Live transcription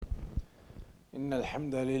إن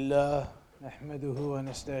الحمد لله نحمده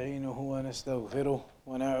ونستعينه ونستغفره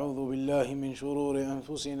ونعوذ بالله من شرور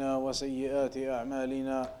أنفسنا وسيئات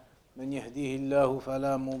أعمالنا من يهديه الله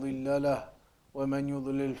فلا مضل له ومن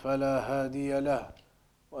يضلل فلا هادي له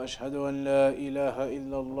وأشهد أن لا إله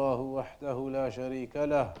إلا الله وحده لا شريك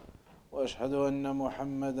له وأشهد أن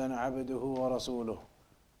محمدا عبده ورسوله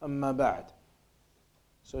أما بعد.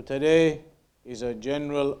 So today is a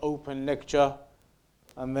general open lecture,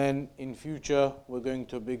 and then in future we're going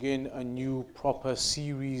to begin a new proper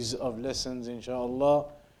series of lessons inshallah.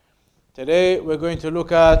 Today we're going to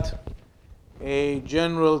look at a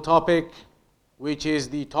general topic, which is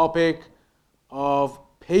the topic of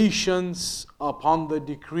patience upon the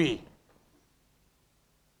decree.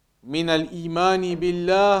 من الإيمان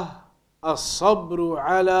بالله الصبر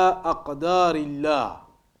على أقدار الله.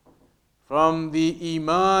 From the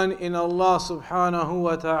iman in Allah subhanahu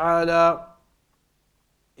wa ta'ala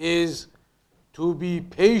is to be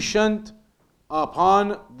patient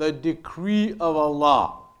upon the decree of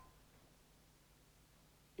Allah.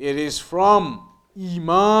 It is from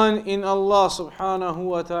iman in Allah subhanahu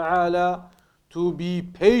wa ta'ala to be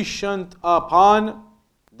patient upon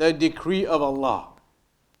the decree of Allah.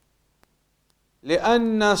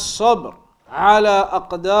 لأن الصبر على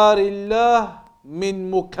أقدار الله من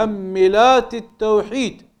مكملات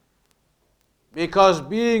التوحيد. Because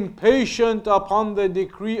being patient upon the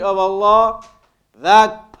decree of Allah,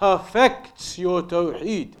 that perfects your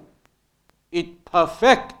tawheed. It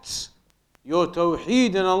perfects your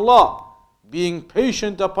tawheed in Allah, being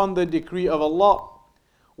patient upon the decree of Allah.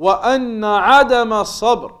 وأن عدم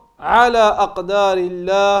الصبر على أقدار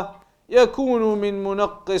الله يكون من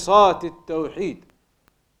منقصات التوحيد.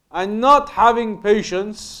 And not having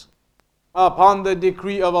patience upon the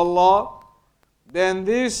decree of Allah, then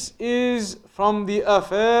this is from the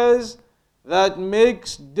affairs that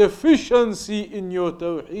makes deficiency in your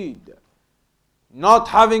tawheed. Not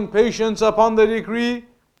having patience upon the decree,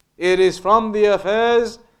 it is from the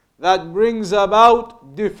affairs that brings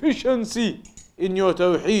about deficiency in your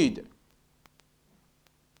tawheed.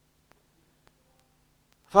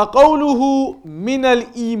 فقوله من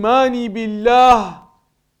الإيمان بالله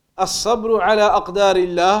الصبر على أقدار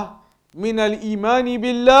الله. من الإيمان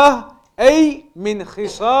بالله أي من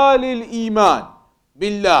خصال الإيمان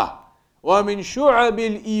بالله ومن شعب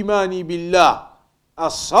الإيمان بالله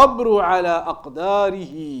الصبر على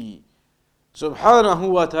أقداره سبحانه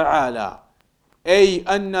وتعالى. أي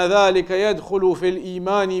أن ذلك يدخل في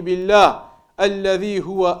الإيمان بالله الذي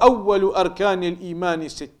هو أول أركان الإيمان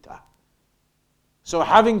الستة. So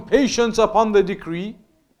having patience upon the decree,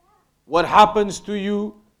 what happens to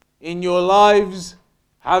you in your lives,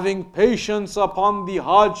 having patience upon the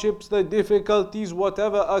hardships, the difficulties,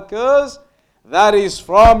 whatever occurs, that is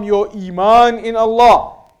from your iman in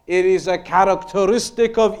Allah. It is a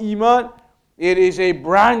characteristic of iman. It is a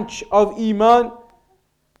branch of iman.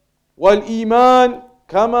 والإيمان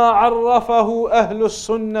كما عرفه أهل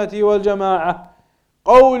السنة والجماعة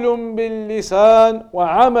قول باللسان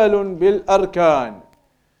وعمل بالأركان.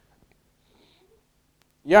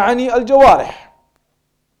 يعني الجوارح،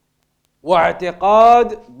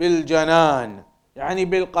 واعتقاد بالجنان يعني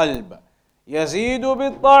بالقلب، يزيد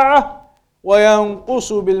بالطاعة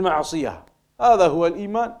وينقص بالمعصية. هذا هو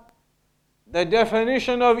الإيمان. The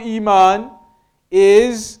definition of iman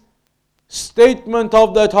is statement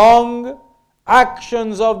of the tongue,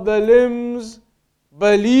 actions of the limbs,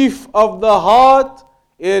 belief of the heart.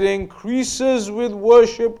 It increases with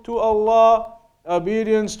worship to Allah,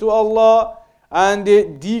 obedience to Allah, and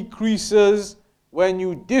it decreases when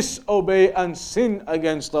you disobey and sin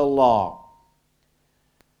against Allah.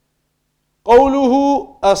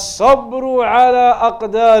 قوله الصبر على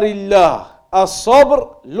أقدار الله.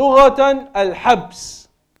 الصبر لغة الحبس.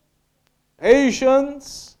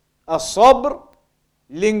 Patience, الصبر,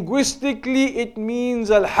 linguistically it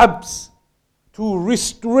means الحبس, to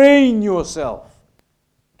restrain yourself.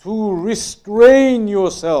 To restrain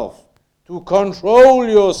yourself, to control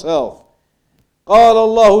yourself. قال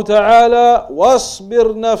الله تعالى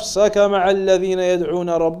واصبر نفسك مع الذين يدعون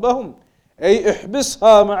ربهم أي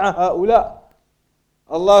احبسها مع هؤلاء.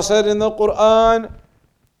 Allah said in the Quran,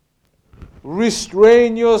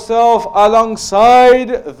 restrain yourself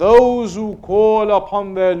alongside those who call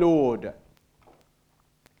upon their Lord.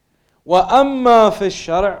 وأما في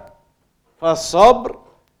الشرع فالصبر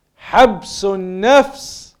حبس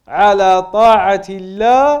النفس على طاعة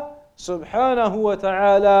الله سبحانه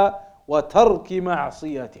وتعالى وترك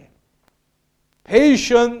معصيته.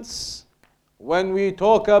 Patience, when we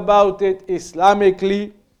talk about it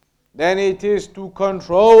Islamically, then it is to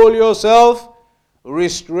control yourself,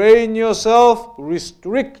 restrain yourself,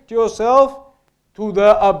 restrict yourself to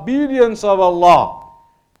the obedience of Allah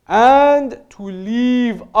and to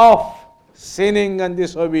leave off sinning and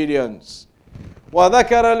disobedience.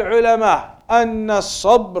 وذكر العلماء أن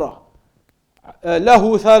الصبر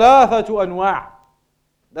له ثلاثة أنواع.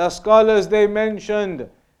 The scholars, they mentioned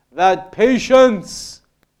that patience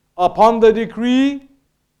upon the decree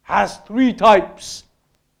has three types,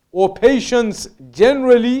 or patience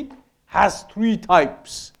generally has three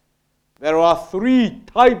types. There are three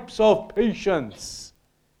types of patience: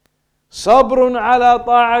 صبر على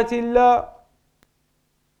طاعة الله،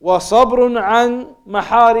 وصبر عن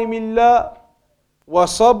محارم الله،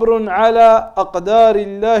 وصبر على أقدار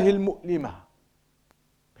الله المؤلمة.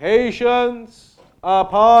 Patience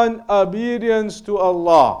upon obedience to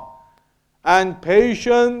Allah, and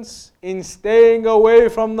patience in staying away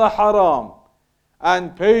from the haram,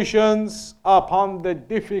 and patience upon the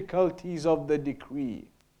difficulties of the decree.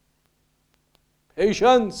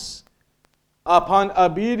 Patience upon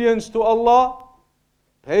obedience to Allah,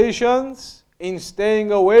 patience in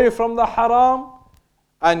staying away from the haram,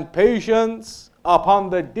 and patience upon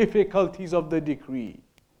the difficulties of the decree.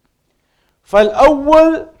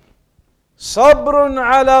 فالأول صبر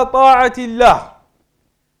على طاعة الله.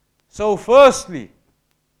 So firstly,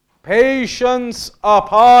 patience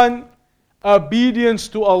upon obedience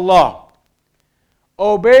to Allah.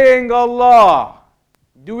 Obeying Allah,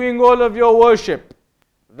 doing all of your worship,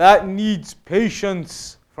 that needs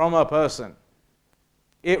patience from a person.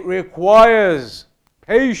 It requires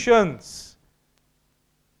patience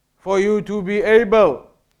for you to be able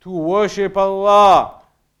to worship Allah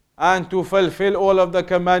and to fulfill all of the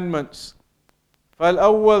commandments.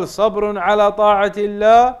 فالأول صبر على طاعة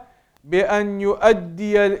الله بأن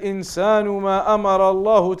يؤدي الإنسان ما أمر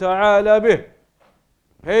الله تعالى به.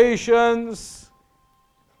 Patience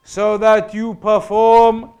so that you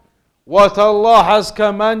perform what Allah has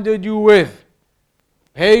commanded you with.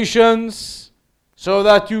 Patience so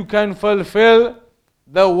that you can fulfill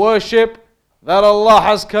the worship that Allah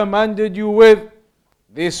has commanded you with.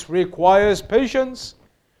 This requires patience.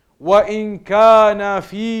 وَإِن كَانَ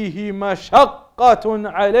فِيهِ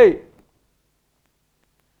مَشَقَّةٌ عَلَيْهِ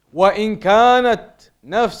وَإِن كَانَتْ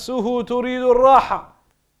نَفْسُهُ تُرِيدُ الرَّاحَةَ.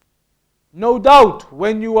 No doubt,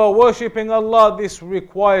 when you are worshipping Allah, this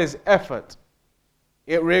requires effort.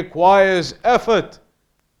 It requires effort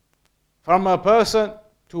from a person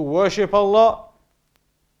to worship Allah.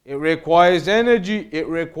 It requires energy, it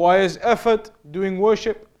requires effort doing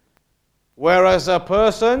worship. Whereas a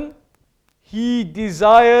person, he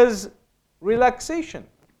desires relaxation.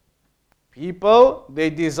 People, they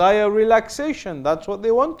desire relaxation. That's what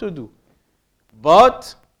they want to do.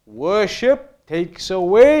 But worship takes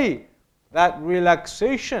away that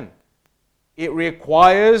relaxation. It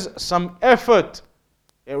requires some effort.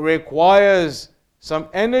 It requires some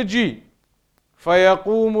energy.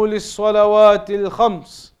 فيقوم للصلوات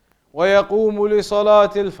الخمس ويقوم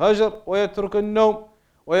لصلاة الفجر ويترك النوم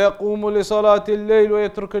ويقوم لصلاة الليل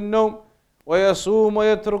ويترك النوم ويصوم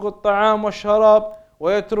ويترك الطعام والشراب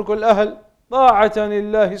ويترك الأهل طاعة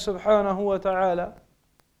لله سبحانه وتعالى.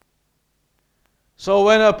 So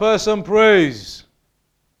when a person prays,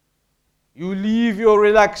 you leave your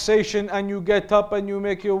relaxation and you get up and you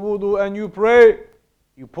make your wudu and you pray.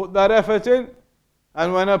 You put that effort in.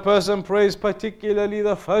 And when a person prays, particularly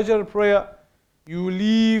the Fajr prayer, you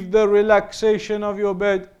leave the relaxation of your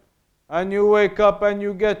bed and you wake up and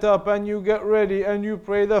you get up and you get ready and you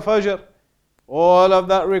pray the Fajr. All of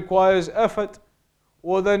that requires effort.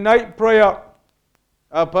 Or the night prayer,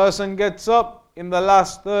 a person gets up in the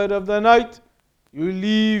last third of the night, you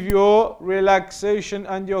leave your relaxation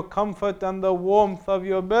and your comfort and the warmth of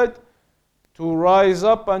your bed to rise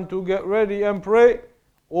up and to get ready and pray.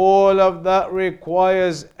 All of that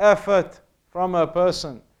requires effort from a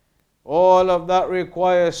person. All of that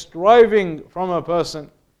requires striving from a person.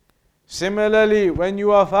 Similarly, when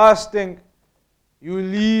you are fasting, you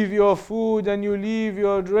leave your food and you leave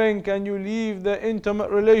your drink and you leave the intimate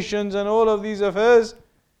relations and all of these affairs.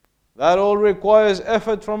 That all requires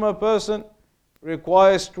effort from a person,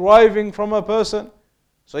 requires striving from a person.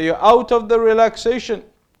 So you're out of the relaxation.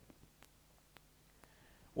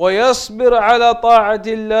 ويصبر على طاعة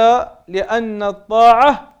الله لأن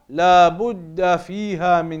الطاعة لا بد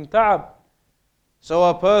فيها من تعب. So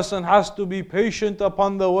a person has to be patient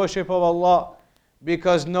upon the worship of Allah,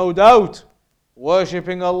 because no doubt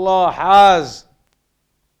worshipping Allah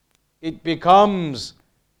it becomes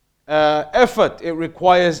effort. It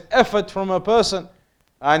requires effort from a person,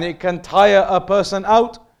 and it can tire a person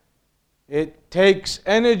out. It takes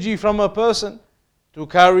energy from a person to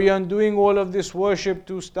carry on doing all of this worship,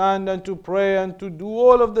 to stand and to pray and to do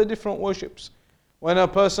all of the different worships. When a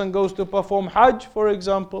person goes to perform Hajj, for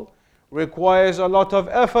example, requires a lot of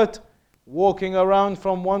effort, walking around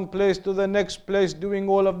from one place to the next place, doing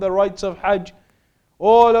all of the rites of Hajj.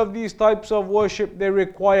 All of these types of worship, they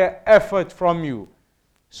require effort from you.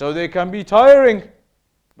 So they can be tiring,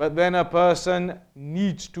 but then a person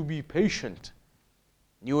needs to be patient.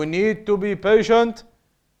 You need to be patient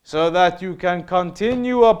so that you can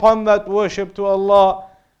continue upon that worship to Allah.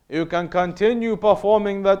 You can continue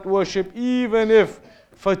performing that worship even if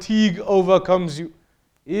fatigue overcomes you,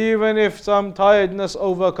 even if some tiredness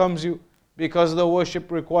overcomes you, because the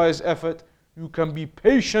worship requires effort. You can be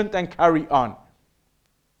patient and carry on.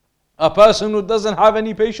 A person who doesn't have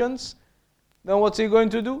any patience, then what's he going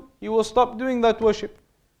to do? He will stop doing that worship.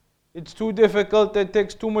 It's too difficult, it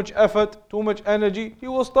takes too much effort, too much energy. He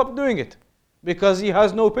will stop doing it because he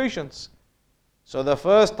has no patience. So the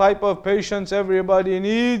first type of patience everybody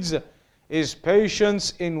needs is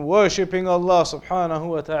patience in worshipping Allah subhanahu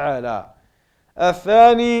wa ta'ala.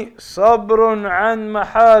 الثاني صبر عن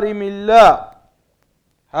محارم الله.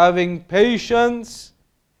 Having patience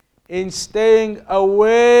in staying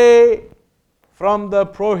away from the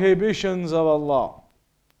prohibitions of Allah.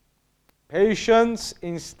 Patience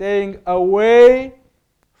in staying away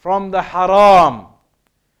from the haram.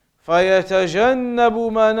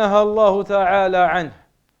 فَيَتَجَنَّبُ مَا نَهَى اللَّهُ تَعَالَى عَنْهُ.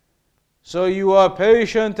 So you are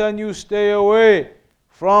patient and you stay away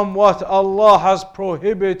from what Allah has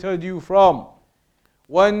prohibited you from.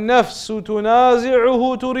 وَالنَّفْسُ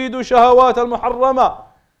تُنَازِعُهُ تُرِيدُ شَهَوَاتَ الْمُحَرَّمَةِ.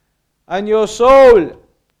 And your soul,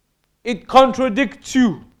 it contradicts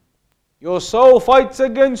you. Your soul fights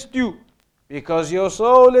against you because your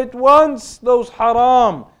soul, it wants those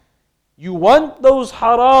haram. You want those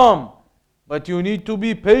haram, but you need to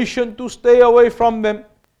be patient to stay away from them.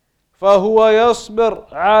 فَهُوَ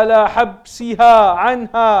يَصْبِرْ عَلَى حَبْسِهَا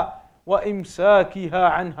عَنْهَا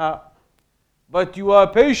وَإِمْسَاكِهَا عَنْهَا. But you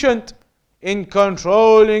are patient in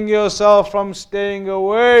controlling yourself from staying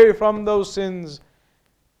away from those sins.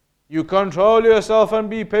 You control yourself and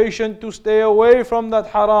be patient to stay away from that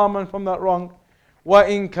haram and from that wrong.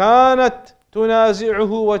 وَإِن كَانَتْ تُنَازِعُهُ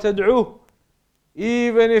وَتَدْعُوهُ.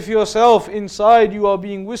 Even if yourself inside you are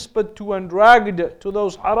being whispered to and dragged to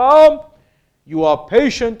those haram, you are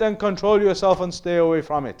patient and control yourself and stay away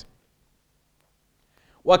from it.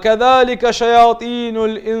 وَكَذَلِكَ شَيَاطِينُ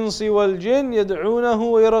الْإِنسِ وَالْجِنِّ يَدْعُونَهُ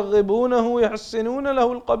وَيَرَغِّبُونَهُ وَيَحْسِنُونَ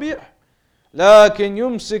لَهُ الْقَبِيحَ لَكِنْ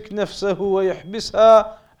يُمْسِكْ نَفْسَهُ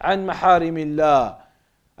وَيَحْبِسْهَا عَنْ مَحَارِمِ اللَّهِ.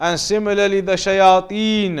 And similarly, the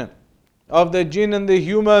shayateen of the jinn and the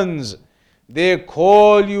humans, they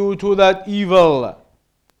call you to that evil.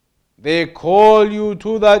 They call you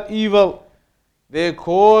to that evil. They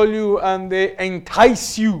call you and they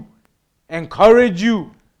entice you, encourage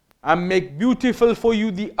you, and make beautiful for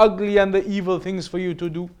you the ugly and the evil things for you to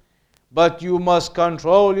do. But you must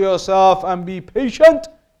control yourself and be patient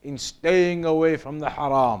in staying away from the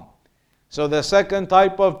haram. So the second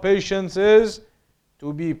type of patience is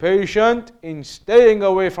to be patient in staying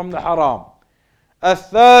away from the haram.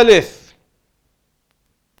 الثالث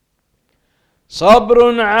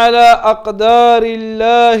صبر على أقدار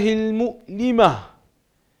الله المؤلمة.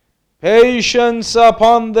 Patience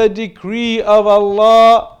upon the decree of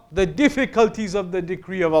Allah, the difficulties of the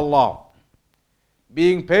decree of Allah.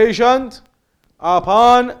 Being patient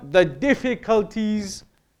upon the difficulties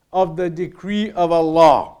of the decree of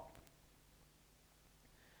Allah.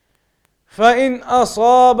 فإن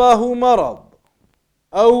أصابه مرض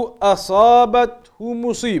أو أصابته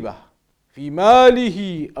مصيبة في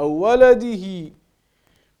ماله أو ولده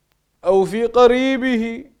أو في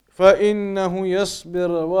قريبه فإنه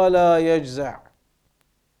يصبر ولا يجزع.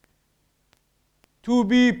 To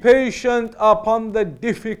be patient upon the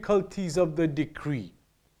difficulties of the decree.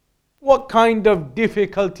 What kind of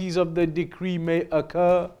difficulties of the decree may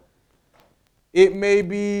occur? It may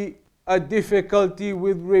be a difficulty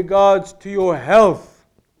with regards to your health,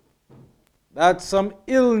 that some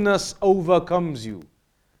illness overcomes you,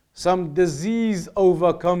 some disease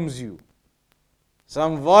overcomes you,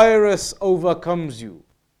 some virus overcomes you.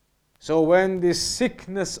 So when this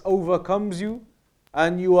sickness overcomes you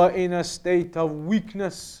and you are in a state of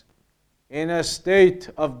weakness, in a state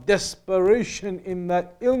of desperation in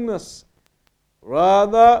that illness,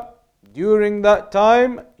 rather during that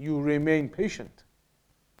time you remain patient.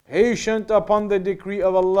 Patient upon the decree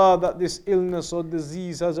of Allah that this illness or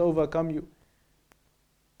disease has overcome you.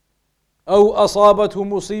 أو أصابته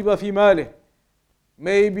مصيبة في ماله.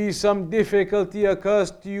 Maybe some difficulty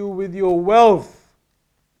occurs to you with your wealth,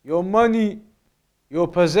 your money, your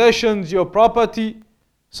possessions, your property.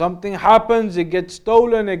 Something happens, it gets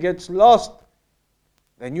stolen, it gets lost.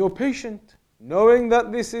 Then you're patient. knowing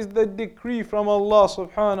that this is the decree from Allah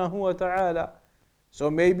subhanahu wa ta'ala.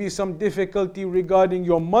 So maybe some difficulty regarding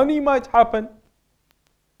your money might happen.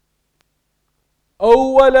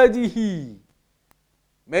 أو ولده,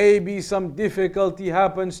 maybe some difficulty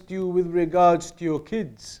happens to you with regards to your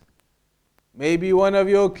kids. Maybe one of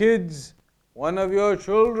your kids, one of your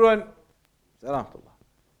children,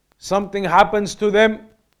 something happens to them,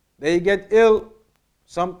 they get ill,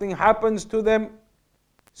 something happens to them.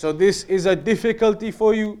 So this is a difficulty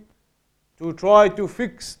for you to try to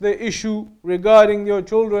fix the issue regarding your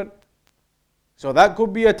children. So that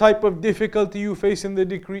could be a type of difficulty you face in the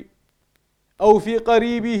decree. أو في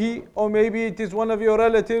قريبه, or maybe it is one of your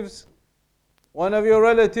relatives. One of your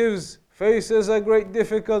relatives faces a great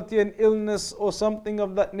difficulty, an illness or something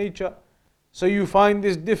of that nature. So you find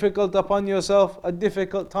this difficult upon yourself, a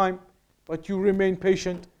difficult time, but you remain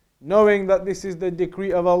patient, knowing that this is the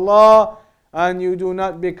decree of Allah, and you do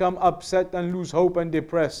not become upset and lose hope and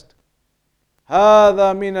depressed.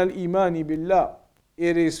 هذا من الإيمان بالله.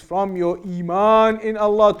 It is from your iman in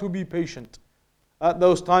Allah to be patient at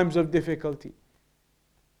those times of difficulty.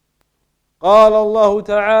 قال الله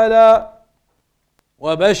تعالى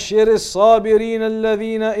وبشر الصابرين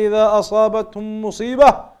الذين إذا أصابتهم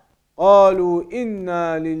مصيبة قالوا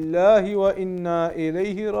إنا لله وإنا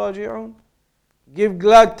إليه راجعون. Give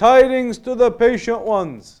glad tidings to the patient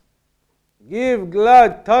ones. Give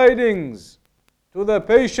glad tidings to the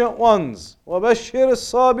patient ones. وبشر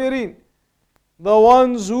الصابرين, the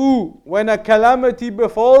ones who, when a calamity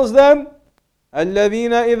befalls them,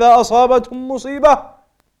 الذين إذا أصابتهم مصيبة,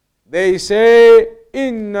 they say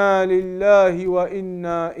إنا لله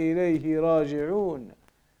وإنا إليه راجعون.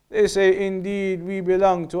 They say, indeed we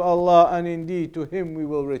belong to Allah and indeed to Him we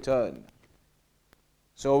will return.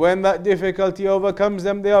 So when that difficulty overcomes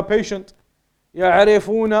them, they are patient.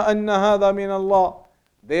 يعرفون أن هذا من الله.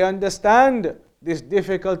 They understand this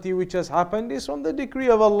difficulty which has happened is from the decree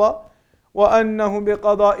of Allah. وأنه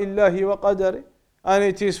بقضاء الله وقدره, and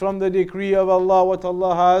it is from the decree of Allah what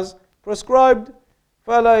Allah has prescribed.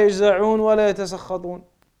 فلا يجزعون ولا يتسخطون.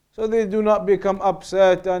 So they do not become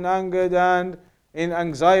upset and angered and in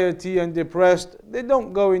anxiety and depressed. They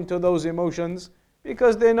don't go into those emotions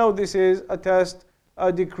because they know this is a test,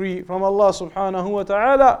 a decree from Allah subhanahu wa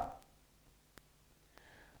ta'ala.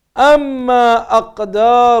 أما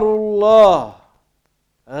أقدار الله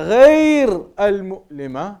غير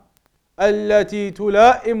المؤلمة التي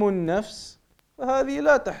تلائم النفس فهذه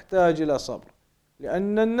لا تحتاج إلى صبر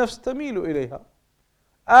لأن النفس تميل إليها.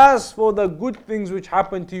 As for the good things which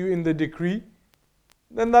happen to you in the decree,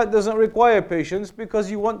 then that doesn't require patience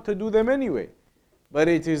because you want to do them anyway. But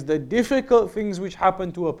it is the difficult things which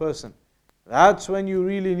happen to a person. That's when you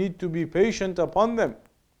really need to be patient upon them.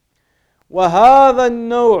 وهذا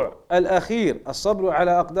النوع الأخير الصبر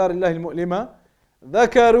على أقدار الله المؤلمة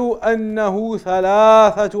ذكروا أنه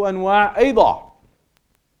ثلاثة أنواع أيضا.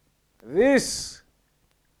 This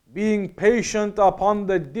being patient upon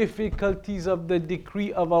the difficulties of the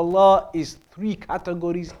decree of Allah is three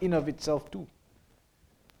categories in of itself too.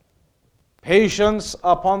 Patience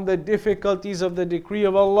upon the difficulties of the decree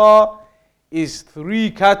of Allah is three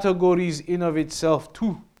categories in of itself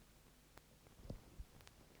too.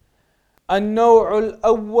 النوع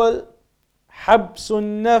الأول حبس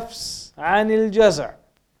النفس عن الجزع.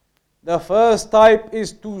 The first type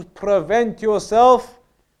is to prevent yourself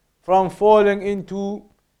from falling into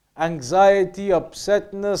anxiety,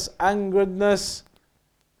 upsetness, angeredness,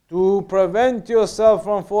 to prevent yourself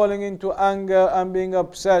from falling into anger and being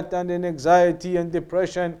upset and in anxiety and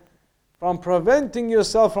depression, from preventing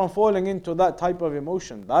yourself from falling into that type of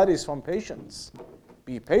emotion. That is from patience.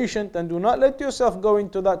 Be patient and do not let yourself go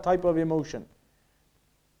into that type of emotion.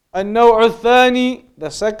 النوع الثاني, the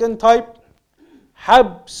second type,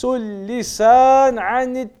 حبس اللسان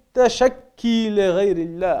عن التشكي لغير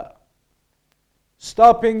الله.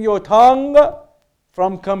 Stopping your tongue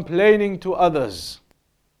from complaining to others.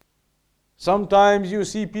 Sometimes you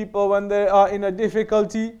see people when they are in a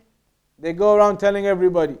difficulty, they go around telling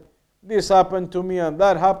everybody, this happened to me and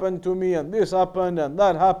that happened to me and this happened and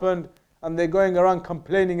that happened, and they're going around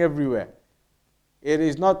complaining everywhere. It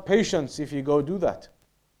is not patience if you go do that.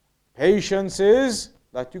 Patience is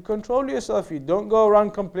that you control yourself. You don't go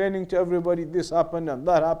around complaining to everybody, this happened and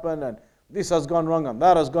that happened and this has gone wrong and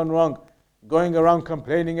that has gone wrong. Going around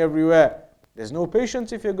complaining everywhere. There's no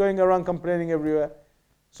patience if you're going around complaining everywhere.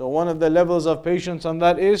 So one of the levels of patience on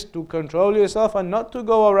that is to control yourself and not to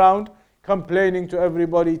go around complaining to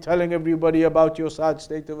everybody, telling everybody about your sad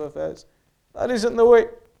state of affairs. That isn't the way.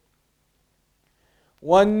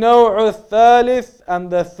 وَالنَّوْعُ الثَّالِث, and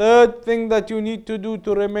the third thing that you need to do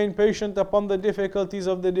to remain patient upon the difficulties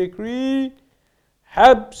of the decree,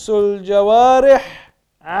 حبس الجوارح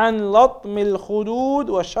عن لطم الخدود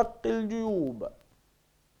وشق الجيوب.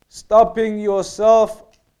 Stopping yourself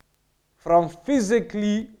from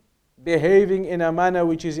physically behaving in a manner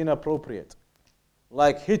which is inappropriate,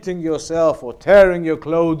 like hitting yourself or tearing your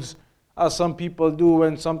clothes, as some people do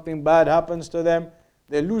when something bad happens to them.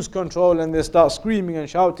 They lose control and they start screaming and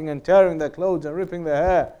shouting and tearing their clothes and ripping their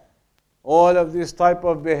hair. All of this type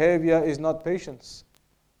of behavior is not patience.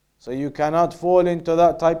 So you cannot fall into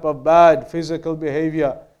that type of bad physical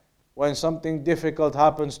behavior when something difficult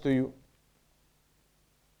happens to you.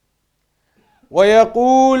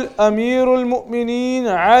 ويقول أمير المؤمنين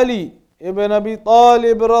علي ibn Abi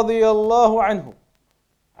Talib رضي الله عنه.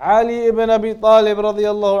 Ali ibn Abi Talib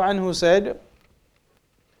رضي الله عنه said,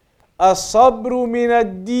 الصبر من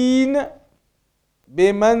الدين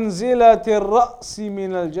بمنزلة الرأس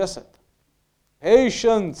من الجسد.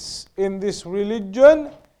 Patience in this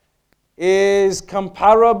religion is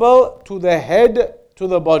comparable to the head to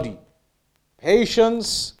the body.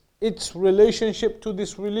 Patience, its relationship to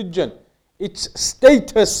this religion, its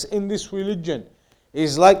status in this religion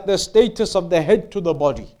is like the status of the head to the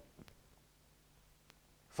body.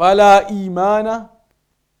 فلا إيمان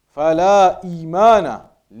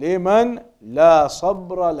لمن لا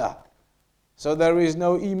صبر له. So there is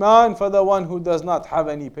no iman for the one who does not have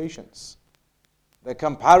any patience. The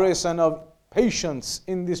comparison of patience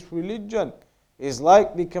in this religion is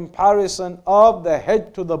like the comparison of the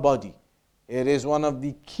head to the body. It is one of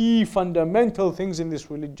the key fundamental things in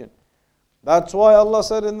this religion. That's why Allah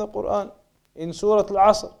said in the Quran, in Surah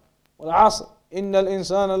Al-Asr, وَالْعَصْرِ إِنَّ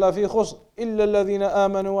الْإِنسَانَ لَفِي خُسْرٍ إِلَّا الَّذِينَ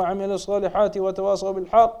آمَنُوا وَعَمِلُوا الصَّالِحَاتِ وَتَوَاصَوْا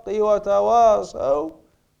بِالْحَقِّ وَتَوَاصَوْا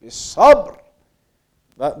بِالصَّبْرِ.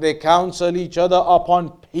 That they counsel each other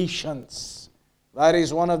upon patience. That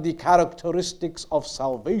is one of the characteristics of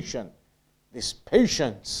salvation. This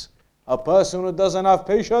patience. A person who doesn't have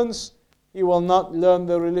patience, he will not learn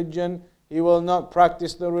the religion, he will not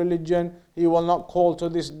practice the religion, he will not call to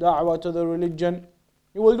this da'wah to the religion.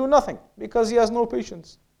 He will do nothing because he has no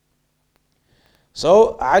patience.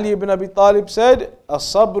 So Ali ibn Abi Talib said,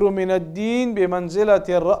 الصبر من الدين بمنزلة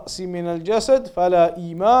الرأس من الجسد فلا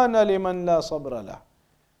إيمان لمن لا صبر له.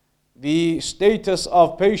 The status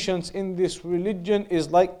of patience in this religion is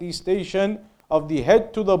like the station of the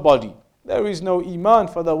head to the body. There is no iman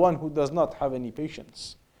for the one who does not have any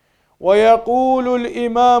patience. ويقول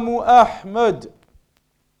الإمام أحمد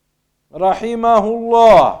رحمه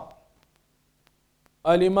الله.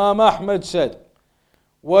 Al-Imam Ahmad said,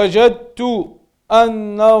 وجدت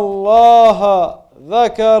أن الله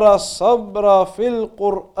ذكر الصبر في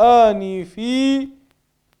القرآن في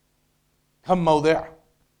كم موضع.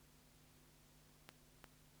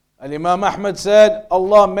 Al-Imam Ahmad said,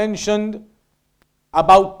 Allah mentioned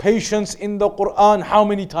about patience in the Quran how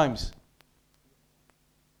many times?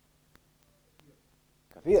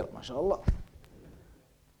 كثير ما شاء الله.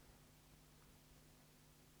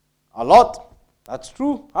 A lot. That's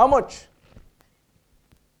true. How much?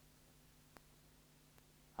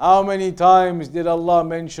 How many times did Allah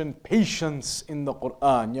mention patience in the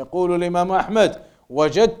Quran? يقول الإمام أحمد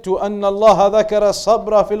وجدت أن الله ذكر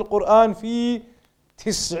الصبر في القرآن في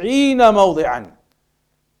 90 موضعا.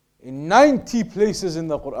 In 90 places in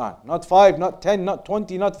the Quran. Not 5, not 10, not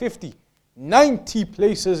 20, not 50. 90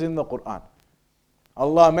 places in the Quran.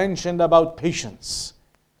 Allah mentioned about patience.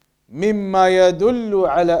 مما يدل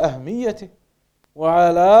على أهميته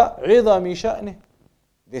وعلى عظم شأنه.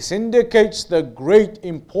 This indicates the great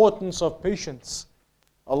importance of patience.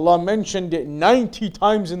 Allah mentioned it 90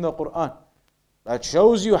 times in the Quran. That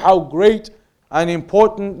shows you how great and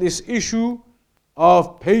important this issue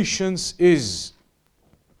of patience is.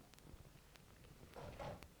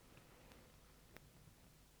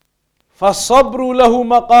 فالصبر له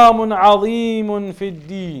مقام عظيم في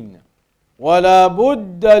الدين ولا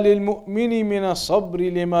بد للمؤمن من الصبر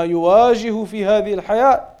لما يواجه في هذه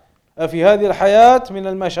الحياة من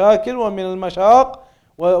المشاكل ومن المشاق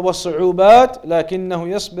والصعوبات لكنه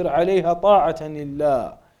يصبر عليها طاعة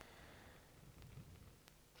لله.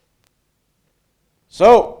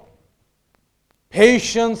 So,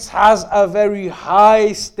 patience has a very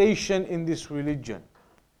high station in this religion.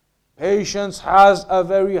 Patience has a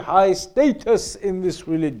very high status in this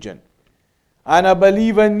religion. And a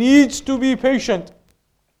believer needs to be patient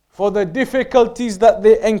for the difficulties that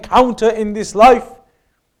they encounter in this life,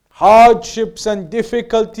 hardships and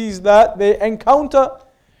difficulties that they encounter.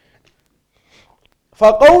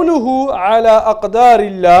 فقوله على أقدار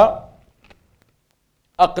الله.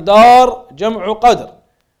 أقدار جمع قدر،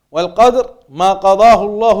 والقدر ما قضاه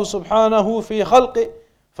الله سبحانه في خلقه،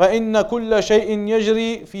 فإن كل شيء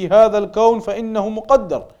يجري في هذا الكون فإنه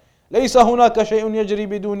مقدر. ليس هناك شيء يجري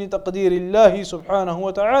بدون تقدير الله سبحانه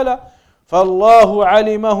وتعالى فالله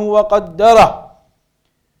علمه وقدره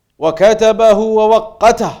وكتبه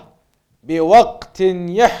ووقته بوقت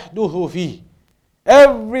يحدث فيه.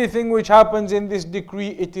 Everything which happens in this decree,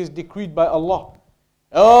 it is decreed by Allah.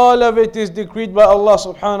 All of it is decreed by Allah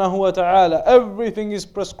subhanahu wa ta'ala. Everything is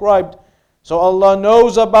prescribed. So Allah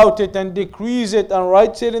knows about it and decrees it and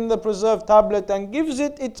writes it in the preserved tablet and gives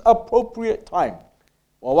it its appropriate time.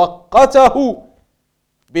 وَوَقَّتَهُ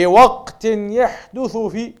بِوَقْتٍ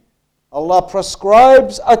يَحْدُثُ فِي. Allah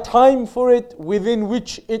prescribes a time for it within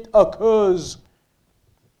which it occurs.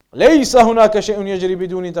 لَيْسَ هُنَاكَ شَيْءٌ يَجْرِي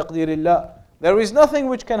بِدُونِ تَقْدِيرِ اللَّهِ. There is nothing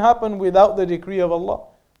which can happen without the decree of Allah.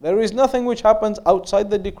 There is nothing which happens outside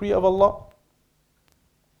the decree of Allah.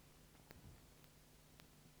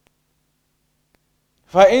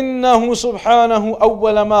 فإنه سبحانه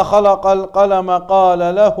أول ما خلق القلم قال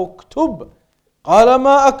له اكتب قال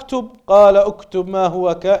ما أكتب قال اكتب ما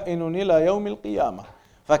هو كائن إلى يوم القيامة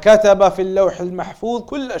فكتب في اللوح المحفوظ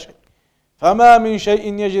كل شيء فما من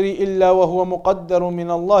شيء يجري إلا وهو مقدر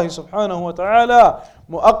من الله سبحانه وتعالى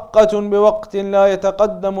مؤقت بوقت لا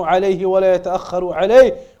يتقدم عليه ولا يتأخر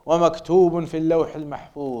عليه ومكتوب في اللوح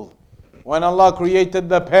المحفوظ. When Allah created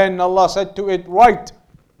the pen, Allah said to it, write.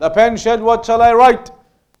 The pen said, what shall I write?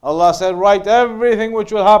 Allah said, write everything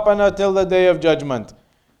which will happen until the day of judgment.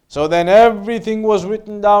 So then everything was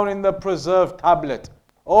written down in the preserved tablet.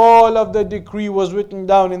 All of the decree was written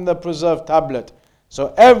down in the preserved tablet.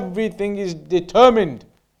 So everything is determined.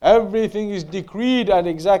 Everything is decreed at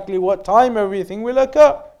exactly what time everything will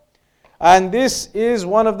occur. And this is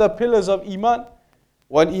one of the pillars of Iman.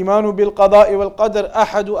 والإيمان بالقضاء والقدر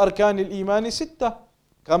أحد أركان الإيمان ستة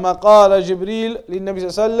كما قال جبريل للنبي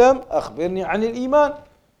صلى الله عليه وسلم أخبرني عن الإيمان.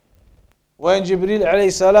 When Jibreel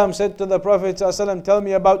alayhi salam said to the Prophet sallallahu alaihi wasallam, tell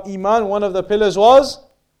me about Iman, one of the pillars was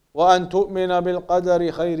وأن تؤمن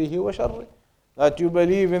بالقدر خيره وشره, that you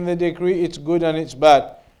believe in the decree, it's good and it's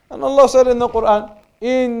bad. And Allah said in the Quran,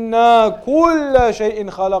 إِنَّا كُلَّ شَيْءٍ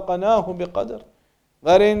خَلَقَنَاهُ بِقَدْرٍ,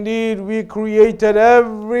 that indeed we created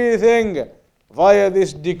everything via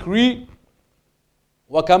this decree.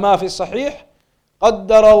 وكما في الصحيح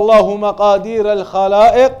قدر الله مقادير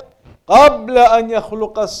الخلائق قبل أن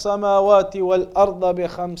يخلق السماوات والأرض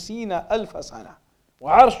ب50,000 سنة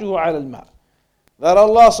وعرشه على الماء. That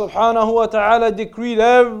Allah subhanahu wa ta'ala decreed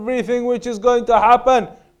everything which is going to happen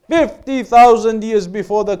 50,000 years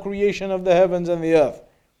before the creation of the heavens and the earth.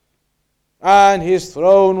 And His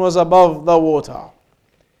throne was above the water.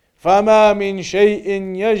 فما من شيء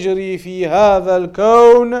يجري في هذا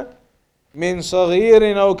الكون من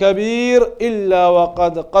صغير أو كبير إلا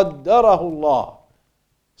وقد قدره الله.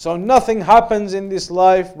 So nothing happens in this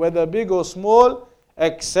life, whether big or small,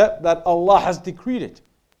 except that Allah has decreed it.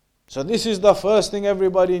 So this is the first thing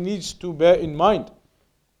everybody needs to bear in mind.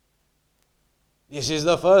 This is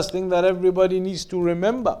the first thing that everybody needs to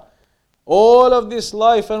remember. All of this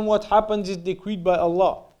life and what happens is decreed by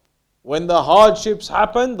Allah. When the hardships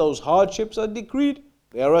happen, those hardships are decreed.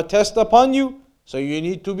 They are a test upon you. So you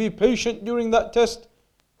need to be patient during that test.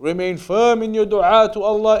 Remain firm in your dua to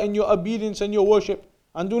Allah, in your obedience and your worship.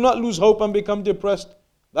 And do not lose hope and become depressed.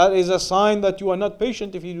 That is a sign that you are not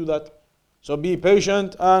patient if you do that. So be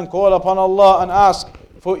patient and call upon Allah and ask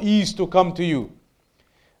for ease to come to you.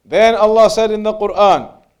 Then Allah said in the Quran,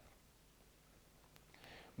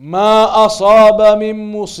 ما أصاب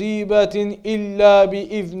من مصيبة إلا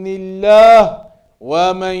بإذن الله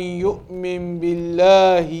ومن يؤمن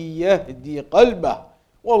بالله يهدي قلبه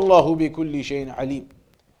والله بكل شيء عليم.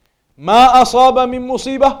 ما أصاب من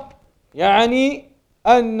مصيبة يعني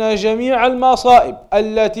أن جميع المصائب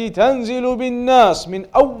التي تنزل بالناس من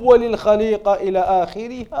أول الخليقة إلى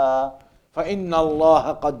آخرها فإن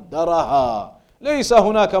الله قدرها. ليس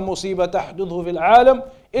هناك مصيبة تحدث في العالم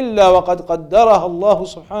إلا وقد قدرها الله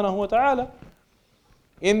سبحانه وتعالى.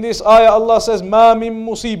 In this ayah Allah says ما من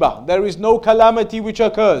مصيبة, there is no calamity which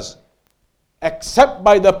occurs except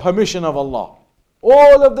by the permission of Allah.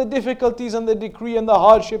 All of the difficulties and the decree and the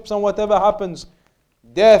hardships and whatever happens,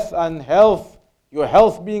 death and health, your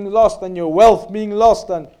health being lost and your wealth being lost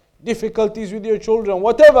and difficulties with your children,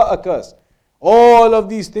 whatever occurs, all of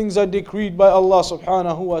these things are decreed by Allah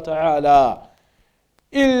subhanahu wa ta'ala.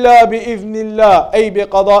 إلا بإذن الله أي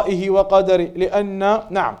بقضائه وقدره لأن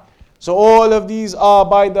نعم. So all of these are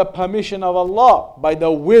by the permission of Allah, by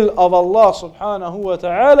the will of Allah subhanahu wa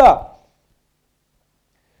ta'ala.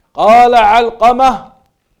 قال علقمة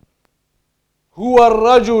هو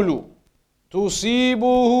الرجل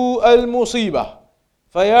تصيبه المصيبة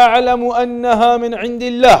فيعلم أنها من عند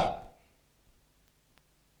الله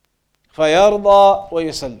فيرضى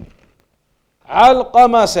ويسلم.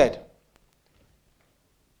 Alqama said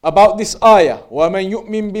about this ayah, وَمَنْ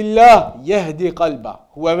يُؤْمِن بِاللَّهِ يَهْدِ قَلْبَهُ.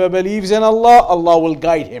 Whoever believes in Allah, Allah will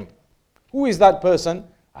guide him. Who is that person?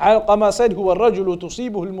 Alqama said, هو الرجل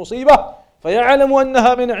تصيبه المصيبة فيعلم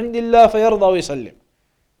أنها من عند الله فيرضى ويسلم.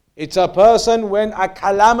 It's a person when a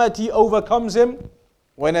calamity overcomes him,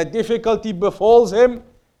 when a difficulty befalls him,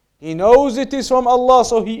 he knows it is from Allah,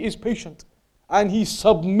 so he is patient and he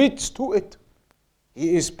submits to it.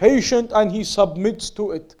 He is patient and he submits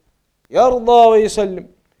to it. يرضى ويسلم.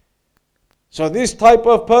 So this type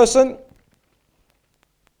of person,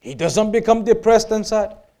 he doesn't become depressed and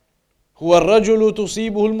sad. هو الرجل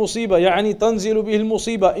تصيبه المصيبة يعني تنزل به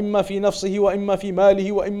المصيبة إما في نفسه وإما في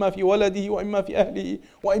ماله وإما في ولده وإما في أهله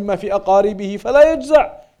وإما في أقاربه فلا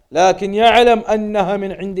يجزع لكن يعلم أنها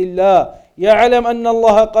من عند الله يعلم أن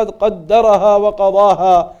الله قد قدرها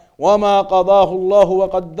وقضاها وما قضاه الله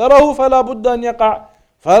وقدره فلا بد أن يقع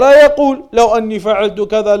فلا يقول لو أني فعلت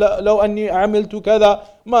كذا لو أني عملت كذا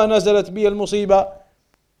ما نزلت بي المصيبة.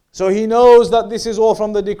 So he knows that this is all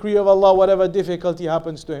from the decree of Allah, whatever difficulty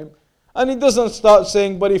happens to him. And he doesn't start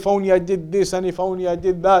saying, but if only I did this and if only I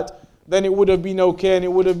did that, then it would have been okay and it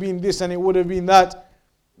would have been this and it would have been that.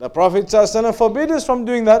 The Prophet ﷺ forbid us from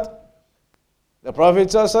doing that. The Prophet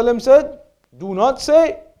ﷺ said, do not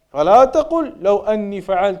say, فَلَا تَقُلْ لَوْ أَنِّي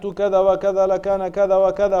فَعَلْتُ كَذَا وَكَذَا لَكَانَ كَذَا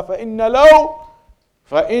وَكَذَا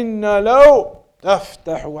فَإِنَّ لَوْ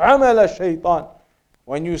تَفْتَحُ عَمَلَ الشَّيْطَانِ.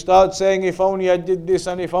 When you start saying, if only I did this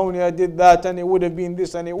and if only I did that and it would have been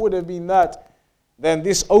this and it would have been that, then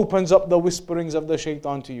this opens up the whisperings of the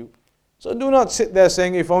shaitan to you. So do not sit there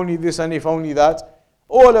saying, if only this and if only that.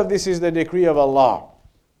 All of this is the decree of Allah.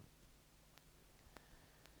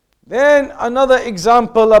 Then another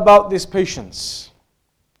example about this patience.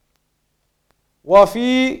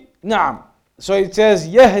 وَفِي نعم. So it says,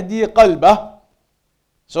 يَهْدِي قَلْبَهُ.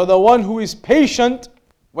 So the one who is patient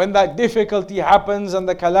when that difficulty happens and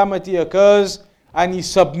the calamity occurs and he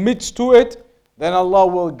submits to it, then Allah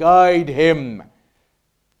will guide him.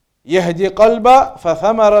 يهدي قلبه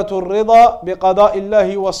فثمرة الرضا بقضاء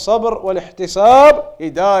الله والصبر والاحتساب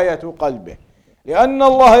هداية قلبه لأن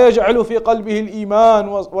الله يجعل في قلبه الإيمان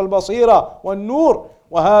والبصيرة والنور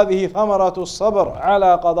وهذه ثمرة الصبر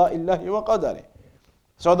على قضاء الله وقدره.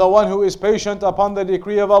 So the one who is patient upon the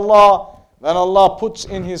decree of Allah, then Allah puts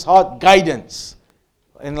in his heart guidance,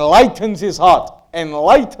 enlightens his heart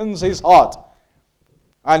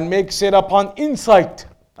and makes it upon insight,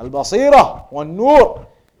 al-basira wal-nur,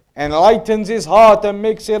 enlightens his heart and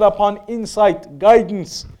makes it upon insight,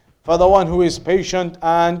 guidance for the one who is patient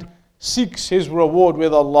and seeks his reward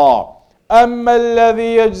with Allah. أما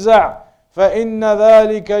الذي يجزع فإن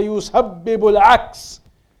ذلك يسبب العكس.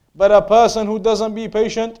 But a person who doesn't be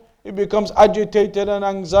patient, he becomes agitated and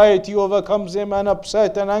anxiety overcomes him and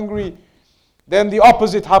upset and angry. Then the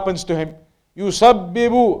opposite happens to him.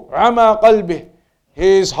 يسبب عمى قلبه.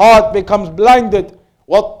 His heart becomes blinded.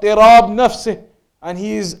 واضطراب نفسه. And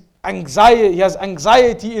he has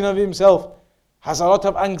anxiety in of himself, has a lot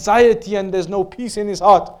of anxiety and there's no peace in his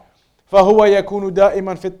heart. فهو يكون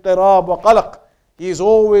دائما في اضطراب وقلق. He is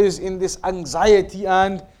always in this anxiety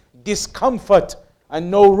and discomfort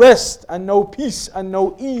and no rest and no peace and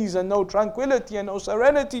no ease and no tranquility and no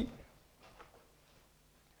serenity.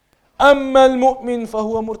 أما المؤمن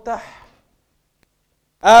فهو مرتاح.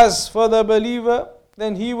 As for the believer,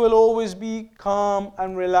 then he will always be calm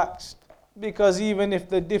and relaxed. Because even if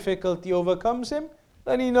the difficulty overcomes him,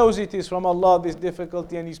 then he knows it is from Allah, this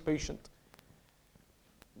difficulty, and he's patient.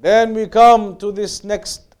 Then we come to this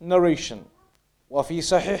next narration. وفي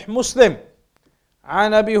صحيح مسلم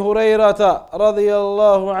عن أبي هريرة رضي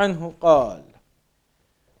الله عنه قال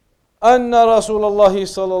أن رسول الله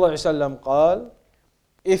صلى الله عليه وسلم قال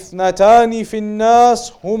اثنتان في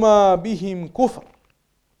الناس هما بهم كفر.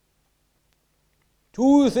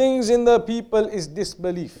 Two things in the people is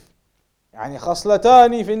disbelief. يعني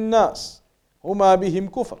خصلتان في الناس هما بهم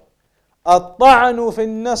كفر الطعن في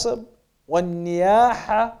النسب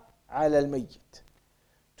والنياحة على الميت.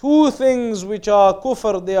 Two things which are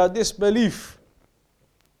kufr, they are disbelief,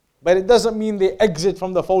 but it doesn't mean they exit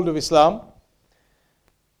from the fold of Islam.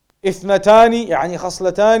 اثنتان يعني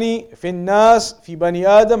خصلتان في الناس في بني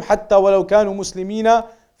آدم حتى ولو كانوا مسلمين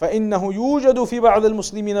فإنه يوجد في بعض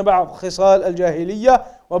المسلمين بعض خصال الجاهلية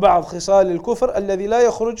وبعض خصال الكفر الذي لا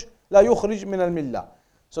يخرج من الملة.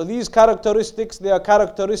 So these characteristics, they are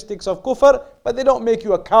characteristics of kufr, but they don't make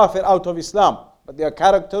you a kafir out of Islam, but they are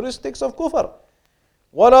characteristics of kufr.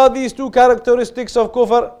 What are these two characteristics of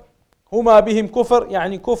kufr? هما بهم كفر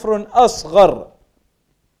يعني كفر أصغر.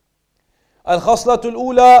 الخصلة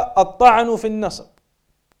الأولى الطعن في النسب,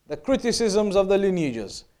 the criticisms of the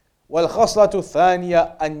lineages. والخصلة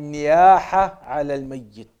الثانية النياحة على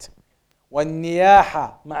الميت.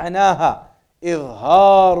 والنياحة معناها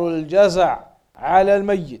إظهار الجزع على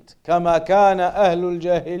الميت كما كان أهل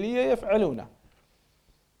الجاهلية يفعلونه.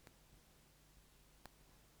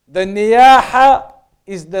 The niyaha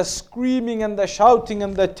is the screaming and the shouting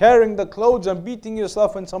and the tearing the clothes and beating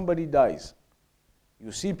yourself when somebody dies.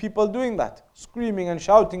 You see people doing that, screaming and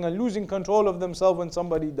shouting and losing control of themselves when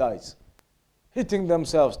somebody dies. Hitting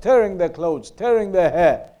themselves, tearing their clothes, tearing their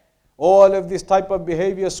hair. All of this type of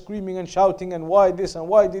behavior, screaming and shouting and why this and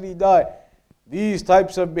why did he die. These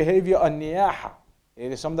types of behavior are niyaha.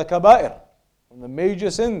 It is from the kaba'ir, from the major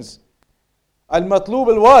sins. Al-matlub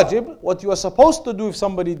al-wajib, what you are supposed to do if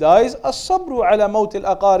somebody dies, as-sabru ala mawt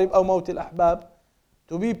al-aqarib or mawt al-ahbab.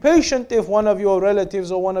 To be patient if one of your relatives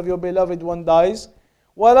or one of your beloved one dies.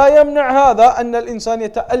 ولا يمنع هذا أن الإنسان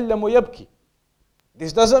يتألم ويبكي.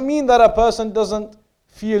 This doesn't mean that a person doesn't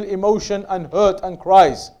feel emotion and hurt and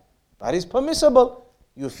cries. That is permissible.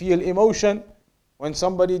 You feel emotion when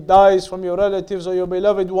somebody dies from your relatives or your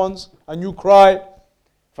beloved ones and you cry.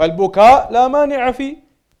 فالبكاء لا مانع فيه.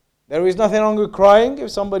 There is nothing wrong with crying if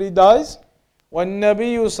somebody dies.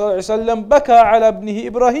 والنبي صلى الله عليه وسلم بكى على ابنه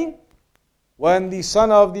إبراهيم. When the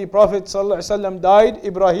son of the Prophet صلى الله عليه وسلم died,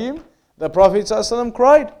 Ibrahim, the Prophet صلى الله عليه وسلم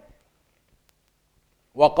cried.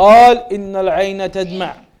 وقال إن العين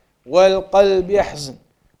تدمع والقلب يحزن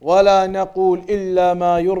ولا نقول إلا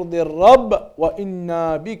ما يرضي الرب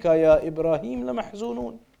وإنا بك يا إبراهيم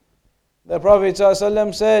لمحزونون. The Prophet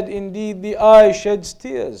ﷺ said, indeed the eye sheds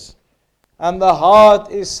tears and the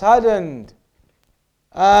heart is saddened,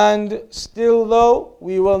 and still though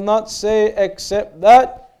we will not say except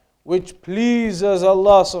that which pleases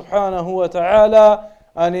Allah subhanahu wa ta'ala,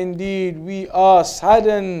 and indeed we are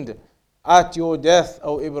saddened at your death,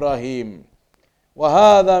 O Ibrahim.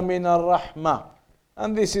 وَهَذَا مِنَ الرَّحْمَةِ,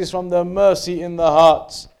 and this is from the mercy in the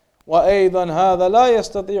hearts. وَأَيْضًا هَذَا لَا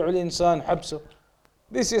يَسْتَطِيعُ الْإِنسَانُ حَبْسُهُ.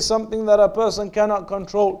 This is something that a person cannot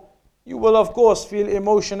control. You will of course feel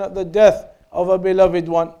emotion at the death of a beloved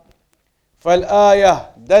one.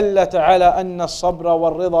 فالآية دلت على أن الصبر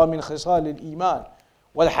والرضا من خصال الإيمان.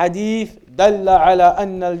 والحديث دل على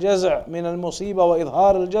أن الجزع من المصيبة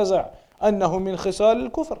وإظهار الجزع أنه من خصال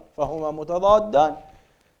الكفر فهما متضادان.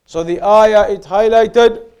 So the ayah, it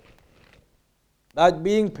highlighted that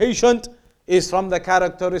being patient is from the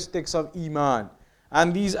characteristics of Iman.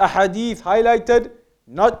 And these ahadith highlighted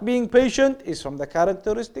not being patient is from the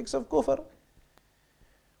characteristics of kufr.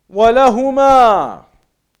 ولهما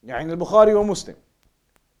يعني البخاري ومسلم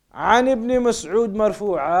عن ابن مسعود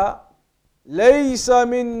مرفوعا ليس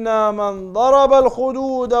منا من ضرب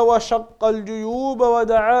الخدود وشق الجيوب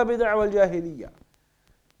ودعا بدعوى الجاهلية.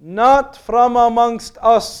 Not from amongst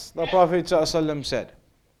us, the Prophet ﷺ said,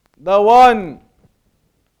 the one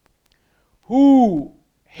who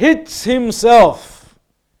hits himself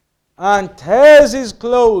and tears his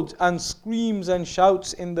clothes and screams and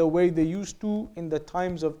shouts in the way they used to in the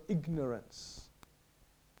times of ignorance.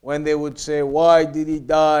 When they would say, why did he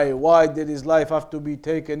die? Why did his life have to be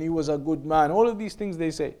taken? He was a good man. All of these things they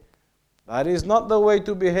say. That is not the way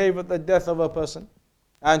to behave at the death of a person.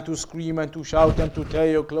 And to scream and to shout and to tear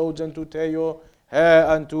your clothes and to tear your hair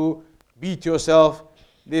and to beat yourself.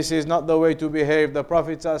 This is not the way to behave. The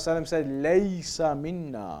Prophet ﷺ said, لَيْسَ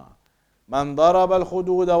مِنَّا مَنْ ضَرَبَ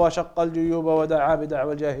الْخُدُودَ وَشَقَّ الْجُيُوبَ وَدَعَا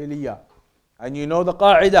بِدَعْوَى الْجَاهِلِيَّةِ. And you know the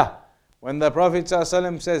qa'idah. When the Prophet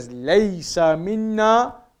ﷺ says, لَيْسَ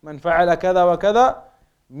مِنَّا مَنْ فَعَلَ كَذَا وَكَذَا,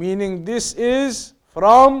 meaning this is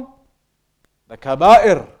from the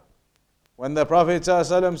kaba'ir. When the Prophet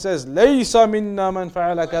ﷺ says, لَيْسَ مِنَّا مَنْ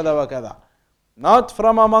فَعَلَ كَذَا وَكَذَا, not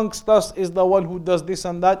from amongst us is the one who does this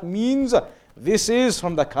and that, means this is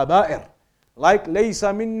from the kaba'ir. Like لَيْسَ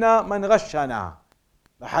مِنَّا مَنْ غَشَّنَا.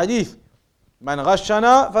 The hadith, مَنْ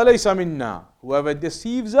غَشَّنَا فَلَيْسَ مِنَّا. Whoever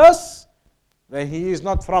deceives us, then he is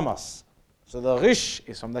not from us. So the ghish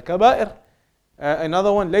is from the kaba'ir.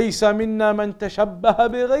 Another one, لَيْسَ مِنَّا مَنْ تَشَبَّهَ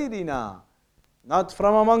بِغَيْرِنَا. Not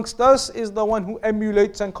from amongst us is the one who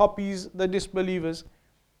emulates and copies the disbelievers.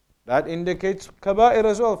 That indicates kaba'ir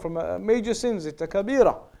as well, from major sins. It's a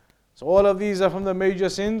kabira. So all of these are from the major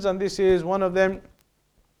sins, and this is one of them,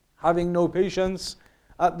 having no patience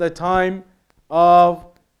at the time of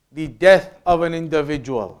the death of an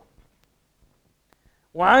individual.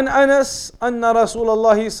 وعن أنس أن رسول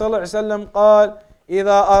الله صلى الله عليه وسلم قال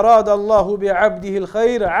إذا أراد الله بعبده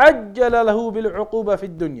الخير عجل له بالعقوبة في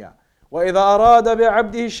الدنيا وإذا أراد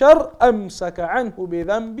بعبده الشر أمسك عنه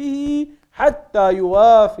بذنبه حتى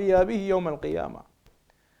يوافي به يوم القيامة.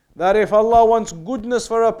 That if Allah wants goodness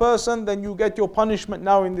for a person, then you get your punishment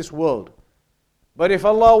now in this world. But if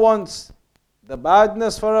Allah wants the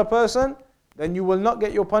badness for a person, then you will not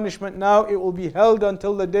get your punishment now. It will be held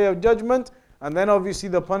until the day of judgment, and then obviously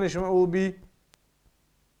the punishment will be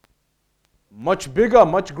much bigger,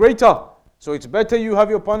 much greater. So it's better you have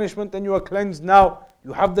your punishment and you are cleansed now.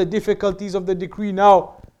 You have the difficulties of the decree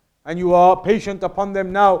now, and you are patient upon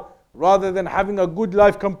them now, rather than having a good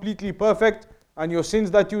life completely perfect, and your sins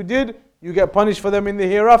that you did, you get punished for them in the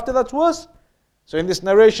hereafter. That's worse. So in this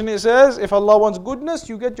narration it says, if Allah wants goodness,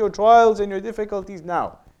 you get your trials and your difficulties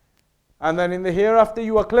now. And then in the hereafter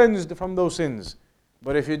you are cleansed from those sins.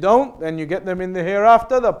 But if you don't, then you get them in the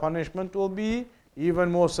hereafter, the punishment will be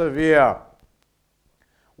even more severe.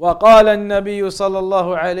 وقال النبي صلى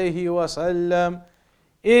الله عليه وسلم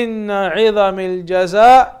إن عظم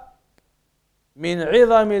الجزاء من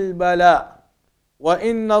عظم البلاء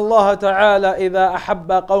وإن الله تعالى إذا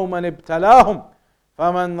أحب قوما ابتلاهم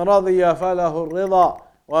فمن رضي فله الرضا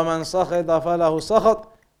ومن سخط فله سخط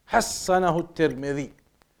حسنه الترمذي.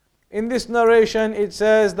 In this narration it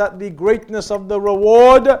says that the greatness of the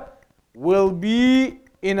reward will be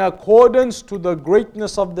in accordance to the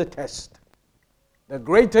greatness of the test. The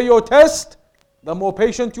greater your test, the more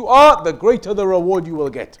patient you are, the greater the reward you will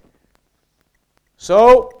get.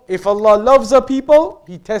 So, if Allah loves a people,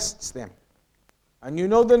 He tests them. And you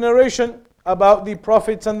know the narration about the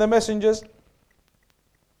prophets and the messengers.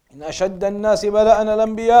 إِنَّ أَشَدَّ النَّاسِ بَلَاءً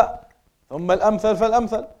الْأَنْبِيَاءِ ثُمَّ الْأَمْثَلْ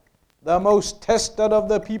فَالْأَمْثَلْ. The most tested of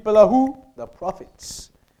the people are who? The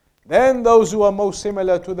prophets. Then those who are most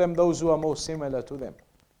similar to them, those who are most similar to them.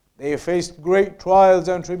 They faced great trials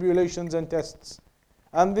and tribulations and tests.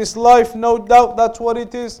 And this life, no doubt, that's what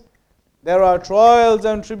it is. There are trials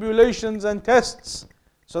and tribulations and tests.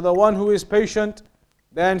 So the one who is patient,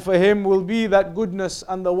 then for him will be that goodness,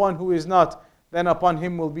 and the one who is not, then upon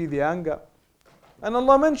him will be the anger. And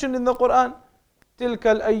Allah mentioned in the Quran, تِلْكَ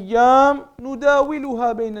الْأَيَّامِ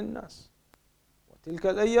نُدَاوِلُهَا بَيْنَ النَّاسِ وَتِلْكَ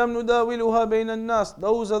الْأَيَّامِ نُدَاوِلُهَا بَيْنَ النَّاسِ.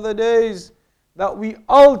 Those are the days that we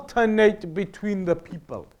alternate between the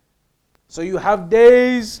people. So you have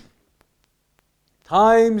days,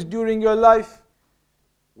 times during your life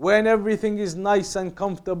when everything is nice and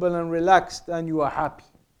comfortable and relaxed and you are happy.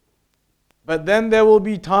 But then there will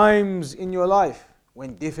be times in your life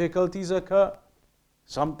when difficulties occur,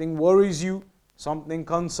 something worries you, something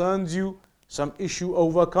concerns you, some issue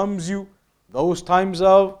overcomes you. Those times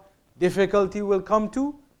of difficulty will come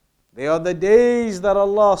too. They are the days that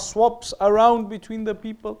Allah swaps around between the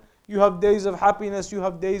people. You have days of happiness, you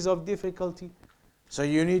have days of difficulty. So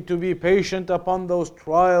you need to be patient upon those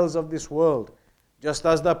trials of this world. Just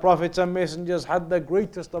as the prophets and messengers had the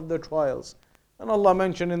greatest of the trials. And Allah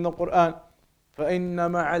mentioned in the Quran, فَإِنَّ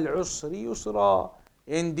مَعَ الْعُسْرِ يُسْرًا.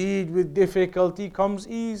 Indeed, with difficulty comes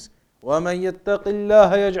ease. وَمَنْ يَتَّقِ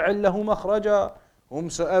اللَّهَ يَجْعَلْ لَهُ مَخْرَجًا.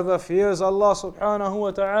 Whomsoever fears Allah subhanahu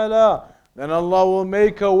wa ta'ala, then Allah will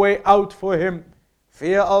make a way out for him.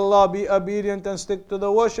 Fear Allah, be obedient and stick to the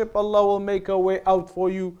worship. Allah will make a way out for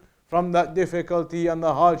you from that difficulty and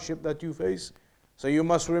the hardship that you face. So you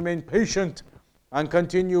must remain patient and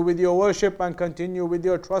continue with your worship and continue with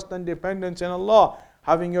your trust and dependence in Allah.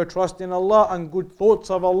 Having your trust in Allah and good thoughts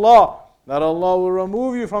of Allah, that Allah will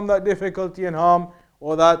remove you from that difficulty and harm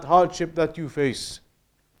or that hardship that you face.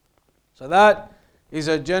 So that is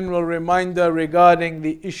a general reminder regarding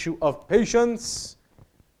the issue of patience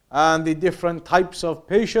and the different types of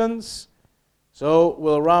patience. So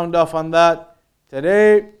we'll round off on that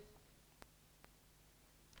today.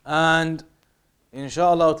 And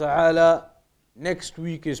inshallah ta'ala, next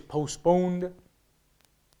week is postponed.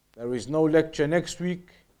 There is no lecture next week,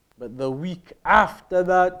 but the week after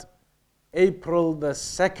that, April the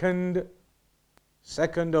 2nd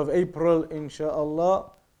of April,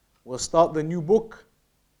 inshallah, we'll start the new book,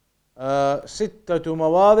 ستة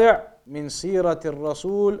مواضع من سيرة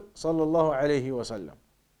الرسول صلى الله عليه وسلم.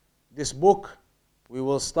 This book, we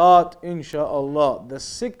will start, inshallah, the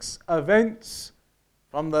 6 events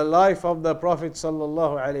from the life of the Prophet صلى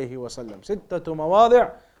الله عليه وسلم. ستة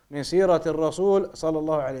مواضع من سيرة الرسول صلى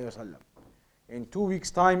الله عليه وسلم. In 2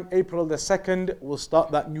 weeks' time, April the 2nd, we'll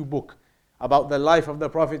start that new book about the life of the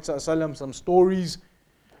Prophet صلى الله عليه وسلم, some stories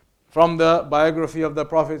from the biography of the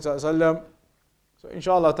Prophet صلى الله عليه وسلم. So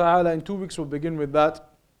inshallah ta'ala, in 2 weeks we'll begin with that.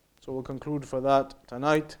 So we'll conclude for that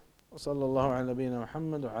tonight. وصلى الله على نبينا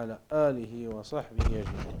محمد وعلى آله وصحبه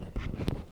أجمعين.